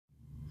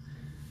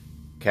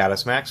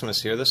Caddis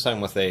Maximus here, this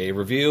time with a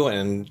review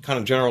and kind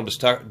of general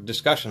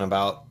discussion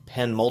about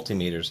pen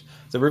multimeters.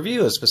 The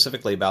review is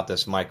specifically about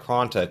this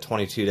Micronta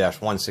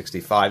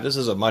 22-165. This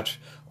is a much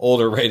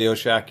older Radio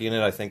Shack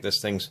unit. I think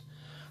this thing's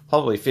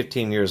probably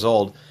 15 years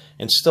old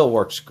and still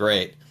works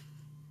great.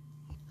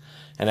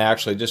 And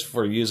actually, just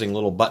for using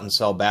little button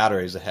cell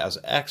batteries, it has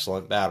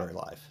excellent battery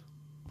life.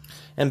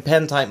 And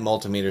pen type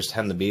multimeters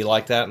tend to be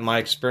like that in my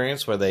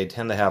experience, where they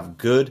tend to have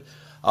good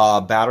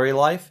battery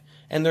life.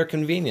 And they're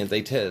convenient.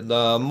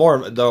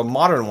 The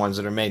modern ones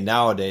that are made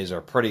nowadays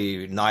are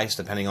pretty nice,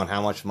 depending on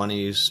how much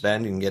money you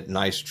spend. You can get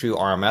nice, true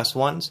RMS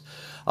ones.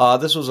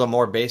 This was a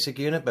more basic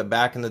unit, but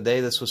back in the day,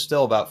 this was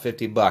still about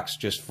 $50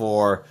 just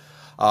for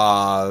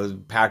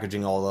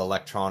packaging all the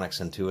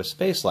electronics into a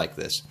space like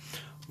this.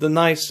 The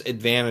nice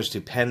advantage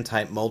to pen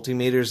type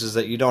multimeters is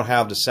that you don't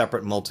have the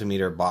separate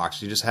multimeter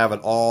box. You just have it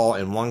all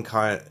in one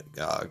kind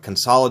of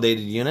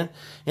consolidated unit,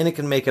 and it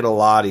can make it a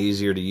lot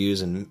easier to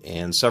use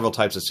in several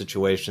types of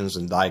situations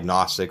and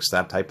diagnostics,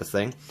 that type of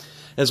thing,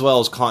 as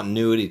well as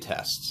continuity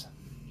tests,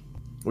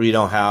 where you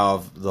don't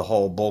have the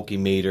whole bulky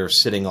meter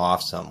sitting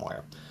off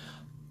somewhere.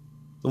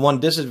 The one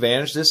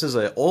disadvantage, this is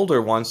an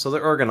older one, so the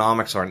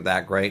ergonomics aren't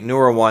that great.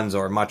 Newer ones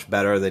are much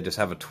better. They just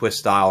have a twist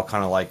style,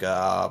 kind of like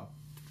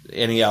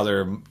any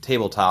other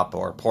tabletop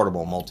or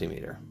portable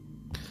multimeter.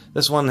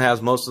 This one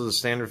has most of the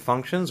standard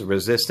functions: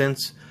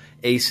 resistance,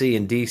 AC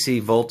and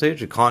DC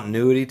voltage, a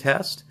continuity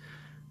test,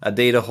 a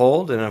data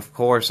hold, and of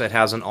course it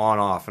has an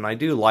on-off. And I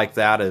do like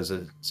that, as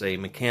it's a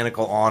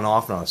mechanical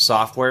on-off, not a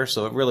software,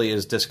 so it really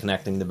is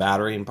disconnecting the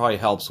battery and probably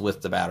helps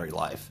with the battery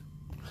life.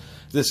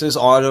 This is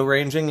auto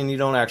ranging, and you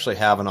don't actually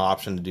have an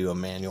option to do a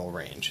manual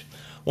range.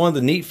 One of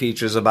the neat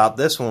features about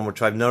this one,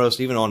 which I've noticed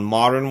even on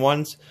modern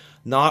ones,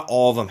 not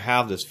all of them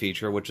have this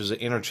feature, which is an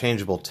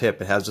interchangeable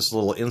tip. It has this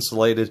little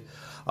insulated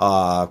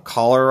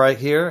collar right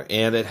here,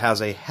 and it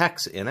has a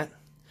hex in it.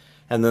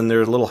 And then there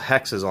are little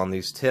hexes on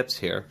these tips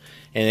here.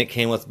 And it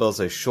came with both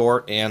a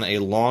short and a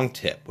long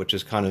tip, which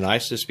is kind of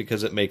nice just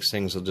because it makes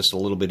things just a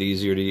little bit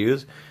easier to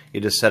use.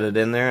 You just set it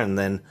in there and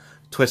then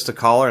twist the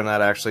collar, and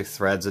that actually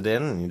threads it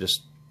in, and you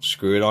just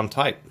screw it on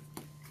tight.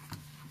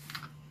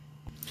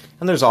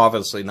 And there's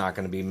obviously not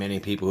going to be many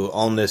people who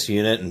own this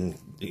unit, and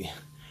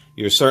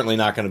you're certainly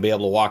not going to be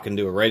able to walk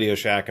into a Radio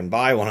Shack and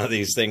buy one of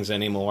these things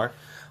anymore.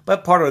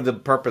 But part of the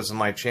purpose of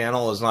my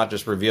channel is not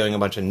just reviewing a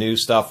bunch of new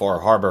stuff or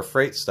Harbor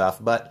Freight stuff,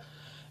 but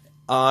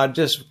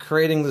just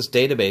creating this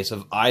database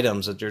of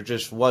items that there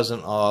just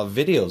wasn't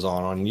videos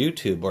on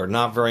YouTube, or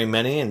not very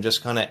many, and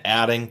just kind of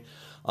adding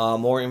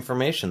more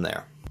information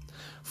there.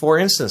 For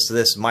instance,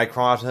 this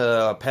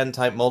Micronta pen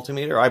type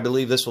multimeter, I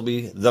believe this will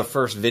be the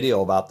first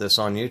video about this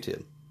on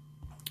YouTube.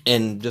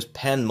 And just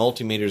pen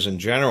multimeters in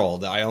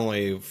general, I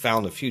only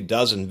found a few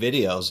dozen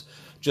videos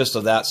just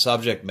of that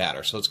subject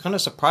matter. So it's kind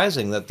of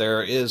surprising that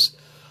there is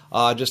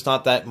just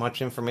not that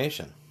much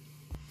information.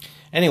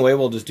 Anyway,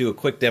 we'll just do a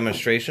quick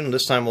demonstration.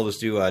 This time we'll just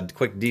do a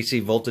quick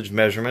DC voltage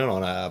measurement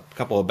on a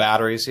couple of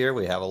batteries here.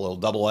 We have a little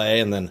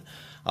AA and then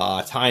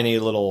a tiny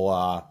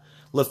little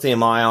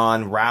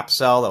lithium-ion wrap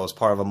cell that was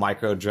part of a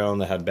micro drone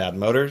that had bad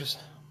motors.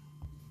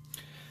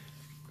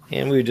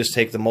 And we would just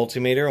take the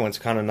multimeter, and what's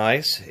kind of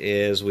nice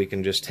is we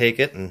can just take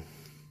it and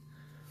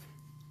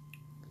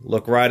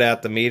look right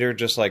at the meter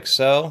just like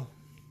so.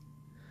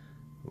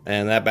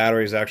 And that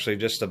battery is actually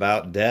just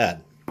about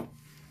dead.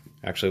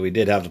 Actually, we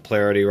did have the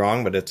polarity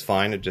wrong, but it's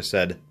fine. It just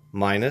said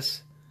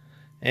minus.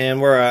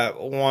 And we're at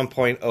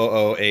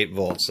 1.008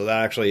 volts. So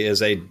that actually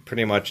is a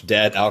pretty much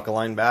dead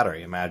alkaline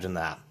battery. Imagine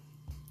that.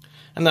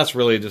 And that's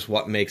really just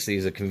what makes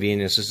these a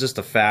convenience. It's just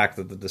the fact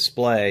that the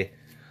display,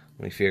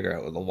 let me figure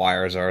out what the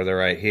wires are, they're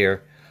right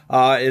here,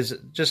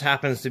 just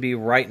happens to be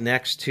right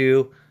next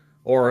to,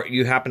 or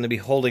you happen to be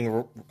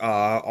holding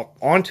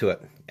onto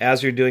it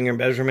as you're doing your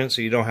measurement,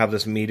 so you don't have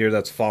this meter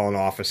that's fallen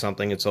off or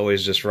something. It's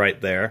always just right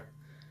there.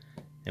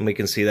 And we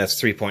can see that's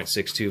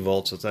 3.62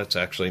 volts, so that's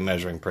actually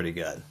measuring pretty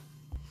good.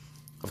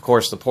 Of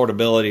course, the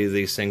portability of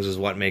these things is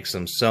what makes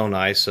them so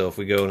nice. So if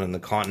we go in the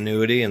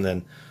continuity and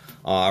then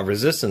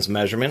resistance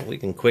measurement, we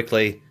can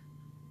quickly,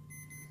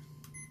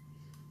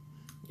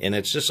 and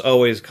it's just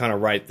always kind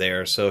of right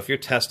there. So if you're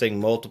testing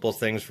multiple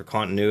things for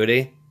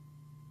continuity,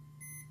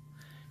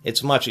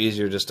 it's much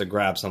easier just to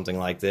grab something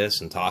like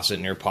this and toss it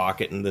in your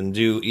pocket and then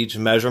do each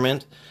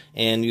measurement,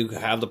 and you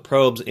have the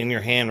probes in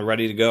your hand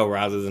ready to go,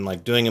 rather than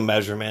like doing a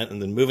measurement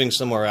and then moving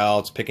somewhere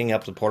else, picking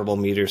up the portable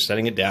meter,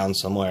 setting it down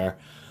somewhere,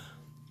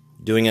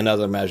 doing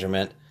another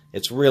measurement.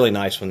 It's really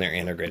nice when they're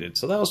integrated.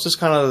 So that was just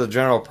kind of the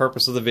general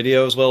purpose of the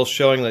video, as well as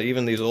showing that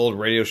even these old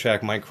Radio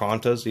Shack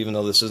Microntas, even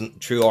though this isn't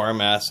true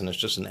RMS and it's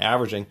just an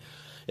averaging,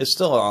 it's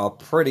still a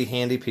pretty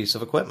handy piece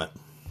of equipment.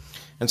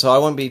 And so I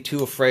wouldn't be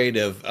too afraid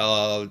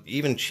of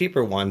even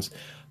cheaper ones.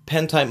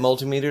 Pen type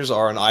multimeters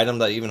are an item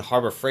that even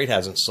Harbor Freight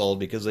hasn't sold,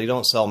 because they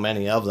don't sell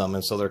many of them,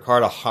 and so they're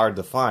kind of hard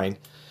to find.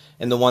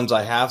 And the ones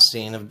I have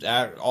seen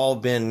have all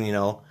been, you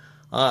know,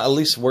 at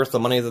least worth the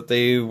money that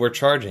they were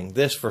charging.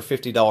 This for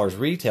 $50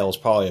 retail is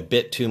probably a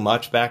bit too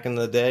much back in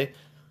the day.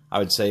 I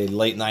would say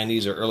late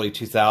 90s or early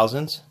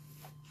 2000s.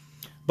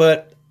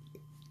 But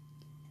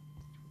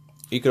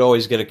you could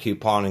always get a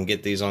coupon and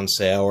get these on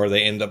sale, or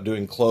they end up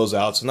doing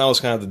closeouts, and that was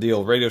kind of the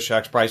deal. Radio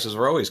Shack's prices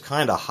were always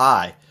kind of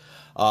high,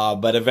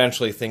 but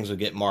eventually things would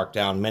get marked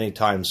down many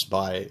times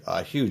by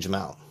a huge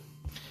amount.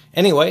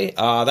 Anyway,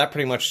 that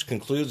pretty much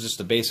concludes just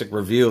a basic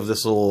review of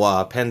this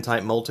little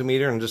pen-type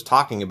multimeter and just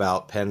talking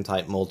about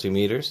pen-type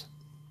multimeters.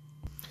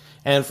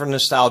 And for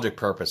nostalgic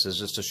purposes,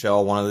 just to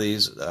show one of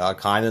these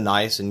kind of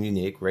nice and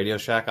unique Radio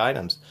Shack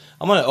items.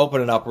 I'm going to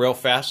open it up real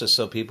fast just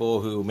so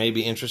people who may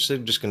be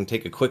interested just can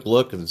take a quick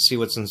look and see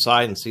what's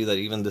inside and see that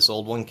even this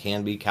old one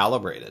can be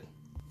calibrated.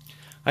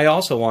 I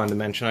also wanted to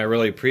mention I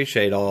really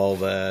appreciate all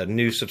the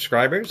new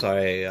subscribers.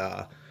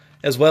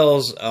 As well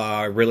as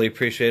I really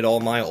appreciate all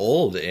my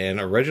old and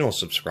original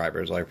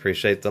subscribers. I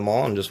appreciate them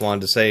all and just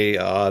wanted to say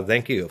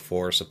thank you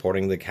for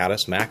supporting the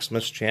Catus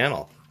Maximus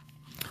channel.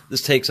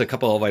 This takes a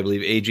couple of, I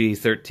believe,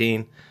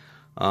 AG13.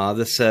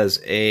 This says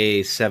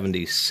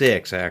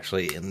A76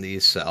 actually in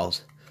these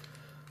cells.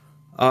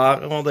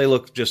 Well, they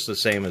look just the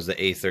same as the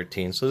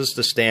A13. So this is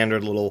the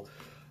standard little,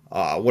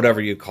 whatever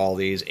you call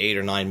these, 8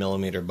 or 9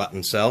 millimeter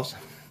button cells.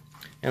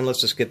 And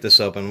let's just get this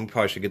open. We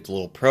probably should get the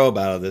little probe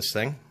out of this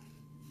thing.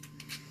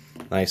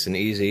 Nice and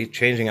easy.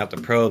 Changing out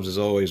the probes is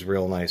always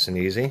real nice and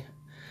easy.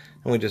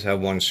 And we just have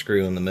one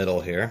screw in the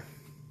middle here.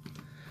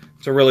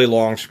 It's a really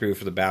long screw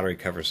for the battery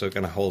cover, so it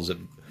kind of holds it.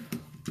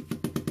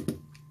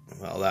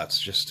 Well, that's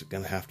just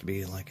going to have to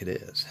be like it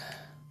is.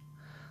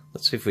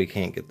 Let's see if we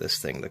can't get this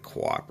thing to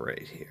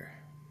cooperate here.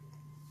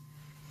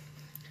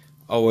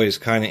 Always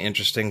kind of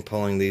interesting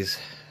pulling these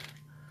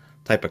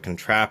type of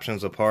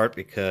contraptions apart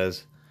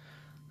because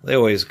they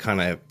always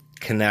kind of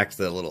connect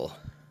the little,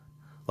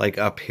 like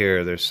up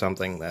here, there's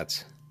something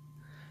that's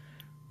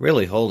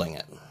really holding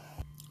it.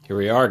 Here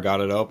we are,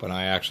 got it open.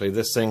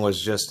 This thing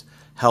was just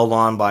held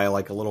on by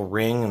like a little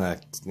ring and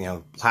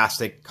a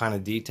plastic kind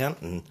of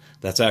detent, and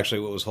that's actually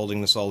what was holding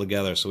this all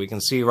together. So we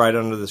can see right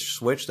under the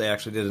switch they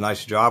actually did a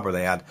nice job where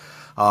they had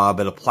a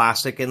bit of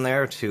plastic in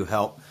there to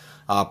help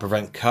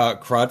prevent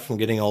crud from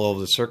getting all over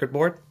the circuit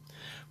board.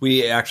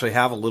 We actually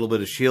have a little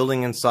bit of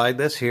shielding inside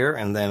this here,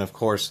 and then of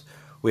course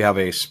we have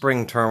a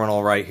spring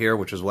terminal right here,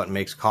 which is what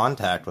makes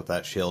contact with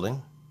that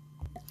shielding.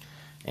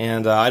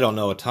 And I don't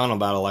know a ton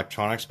about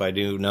electronics, but I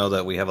do know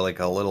that we have like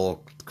a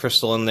little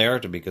crystal in there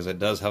because it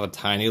does have a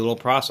tiny little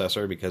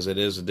processor because it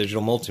is a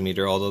digital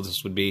multimeter, although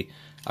this would be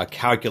a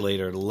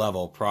calculator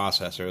level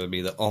processor. It would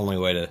be the only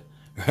way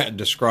to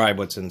describe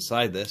what's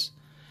inside this.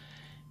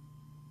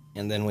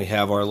 And then we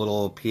have our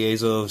little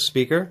piezo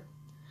speaker.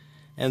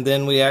 And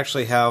then we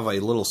actually have a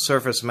little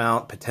surface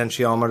mount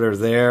potentiometer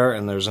there,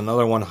 and there's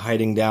another one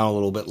hiding down a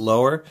little bit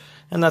lower,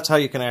 and that's how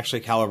you can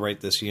actually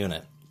calibrate this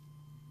unit.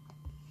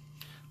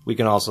 We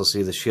can also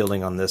see the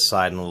shielding on this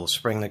side and a little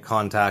spring that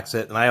contacts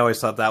it, and I always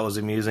thought that was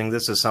amusing.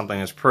 This is something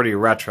that's pretty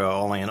retro,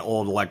 only in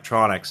old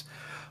electronics,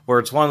 where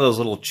it's one of those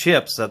little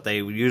chips that they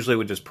usually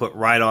would just put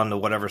right onto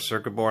whatever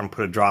circuit board and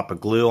put a drop of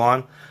glue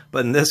on,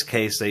 but in this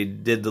case they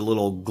did the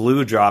little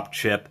glue drop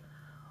chip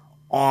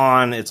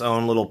on its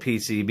own little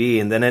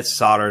PCB, and then it's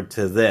soldered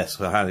to this.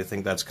 So I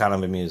think that's kind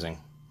of amusing.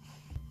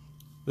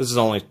 This is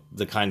only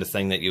the kind of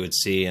thing that you would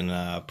see in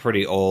a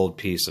pretty old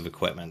piece of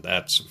equipment.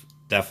 That's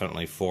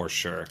definitely for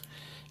sure.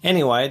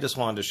 Anyway, I just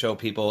wanted to show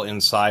people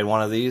inside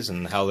one of these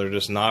and how they're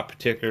just not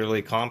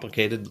particularly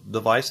complicated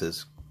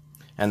devices.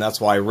 And that's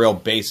why real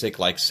basic,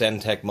 like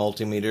Centec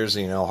multimeters,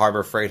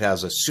 Harbor Freight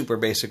has a super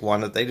basic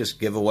one that they just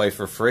give away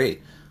for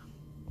free.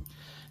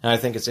 And I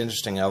think it's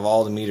interesting, of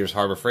all the meters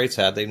Harbor Freight's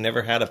had, they've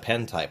never had a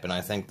pen type, and I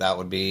think that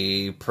would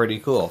be pretty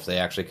cool if they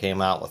actually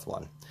came out with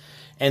one.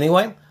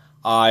 Anyway,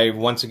 I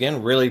once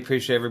again really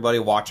appreciate everybody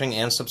watching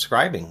and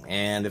subscribing,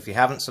 and if you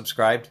haven't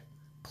subscribed,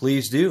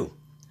 please do.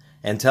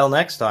 Until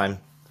next time,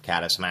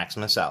 Catus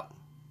Maximus out.